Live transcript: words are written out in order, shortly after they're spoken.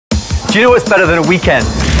Do you know what's better than a weekend?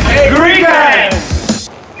 A greekend!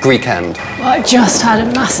 Greekend. Well, I just had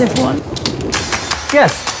a massive one.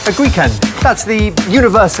 Yes, a greekend. That's the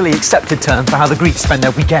universally accepted term for how the Greeks spend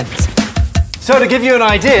their weekends. So to give you an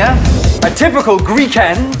idea, a typical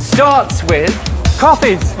greekend starts with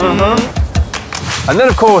coffees. And then,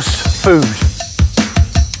 of course, food.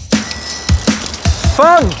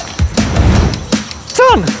 Fun!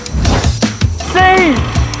 Sun!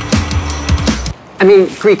 Sea! I mean,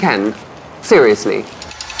 Greekend? Seriously?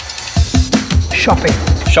 Shopping.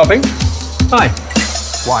 Shopping? Aye.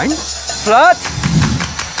 Wine? Flirt?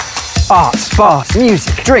 Art, bars,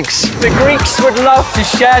 music, drinks. The Greeks would love to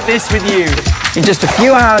share this with you. In just a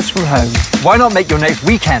few hours from home, why not make your next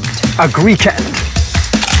weekend a greekend?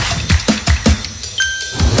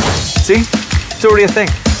 See? It's already a thing.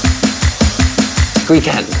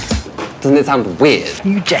 Greekend? Doesn't it sound weird?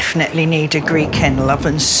 You definitely need a greekend, love,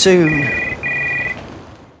 and soon.